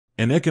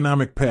an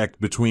economic pact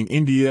between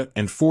India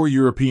and 4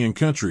 European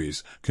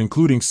countries,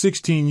 concluding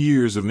 16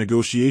 years of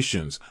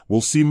negotiations, will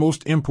see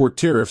most import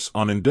tariffs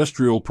on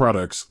industrial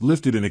products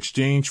lifted in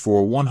exchange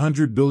for a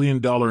 $100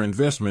 billion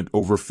investment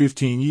over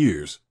 15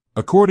 years,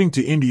 according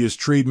to India's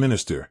Trade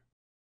Minister.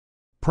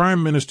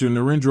 Prime Minister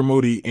Narendra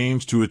Modi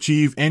aims to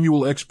achieve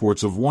annual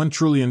exports of $1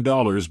 trillion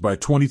by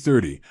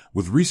 2030,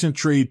 with recent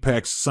trade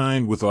pacts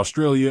signed with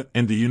Australia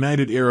and the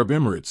United Arab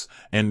Emirates,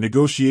 and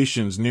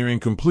negotiations nearing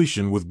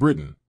completion with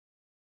Britain.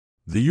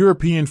 The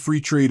European Free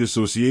Trade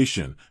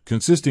Association,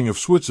 consisting of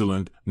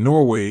Switzerland,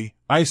 Norway,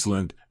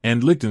 Iceland,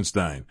 and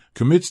Liechtenstein,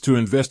 commits to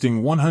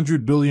investing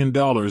 $100 billion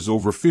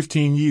over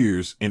 15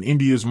 years in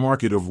India's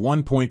market of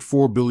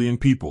 1.4 billion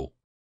people.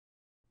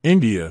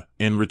 India,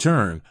 in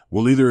return,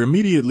 will either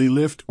immediately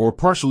lift or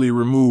partially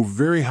remove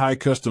very high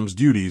customs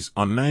duties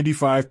on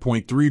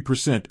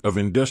 95.3% of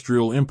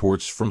industrial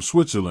imports from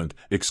Switzerland,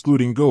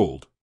 excluding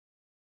gold.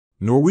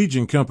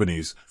 Norwegian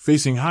companies,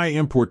 facing high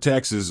import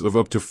taxes of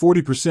up to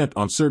 40%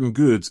 on certain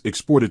goods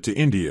exported to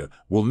India,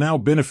 will now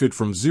benefit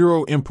from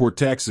zero import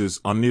taxes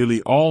on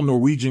nearly all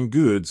Norwegian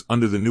goods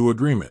under the new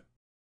agreement.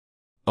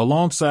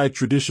 Alongside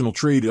traditional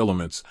trade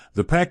elements,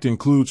 the pact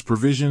includes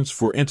provisions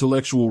for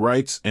intellectual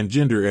rights and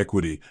gender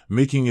equity,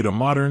 making it a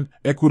modern,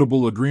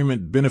 equitable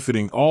agreement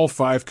benefiting all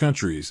 5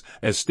 countries,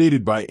 as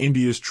stated by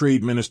India's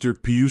Trade Minister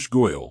Piyush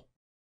Goyal.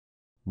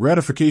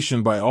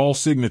 Ratification by all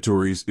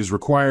signatories is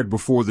required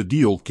before the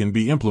deal can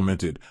be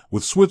implemented,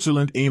 with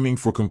Switzerland aiming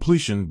for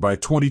completion by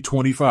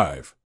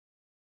 2025.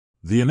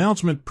 The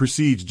announcement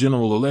precedes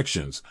general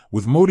elections,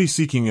 with Modi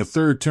seeking a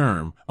 3rd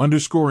term,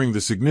 underscoring the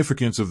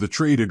significance of the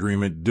trade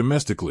agreement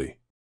domestically.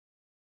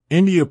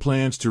 India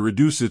plans to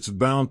reduce its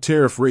bound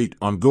tariff rate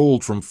on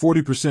gold from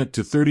 40%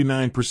 to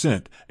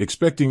 39%,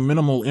 expecting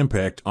minimal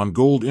impact on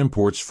gold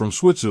imports from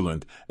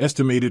Switzerland,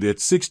 estimated at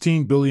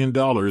 $16 billion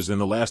in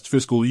the last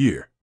fiscal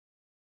year.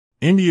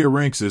 India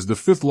ranks as the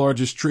 5th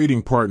largest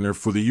trading partner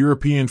for the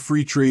European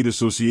Free Trade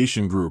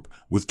Association Group,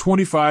 with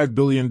 $25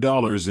 billion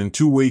in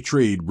two-way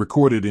trade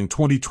recorded in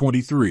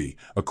 2023,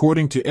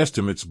 according to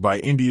estimates by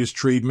India's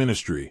Trade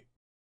Ministry.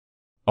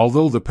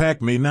 Although the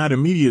pact may not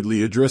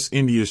immediately address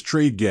India's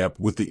trade gap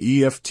with the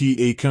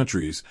EFTA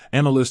countries,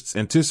 analysts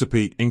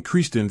anticipate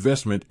increased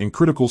investment in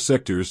critical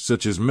sectors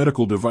such as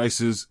medical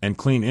devices and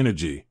clean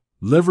energy,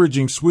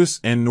 leveraging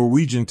Swiss and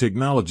Norwegian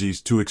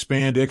technologies to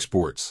expand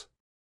exports.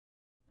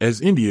 As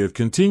India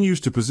continues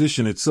to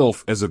position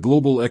itself as a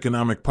global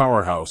economic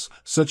powerhouse,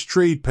 such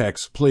trade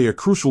pacts play a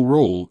crucial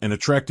role in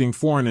attracting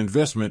foreign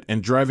investment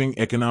and driving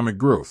economic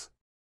growth.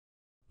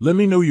 Let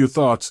me know your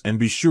thoughts and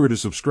be sure to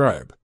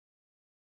subscribe.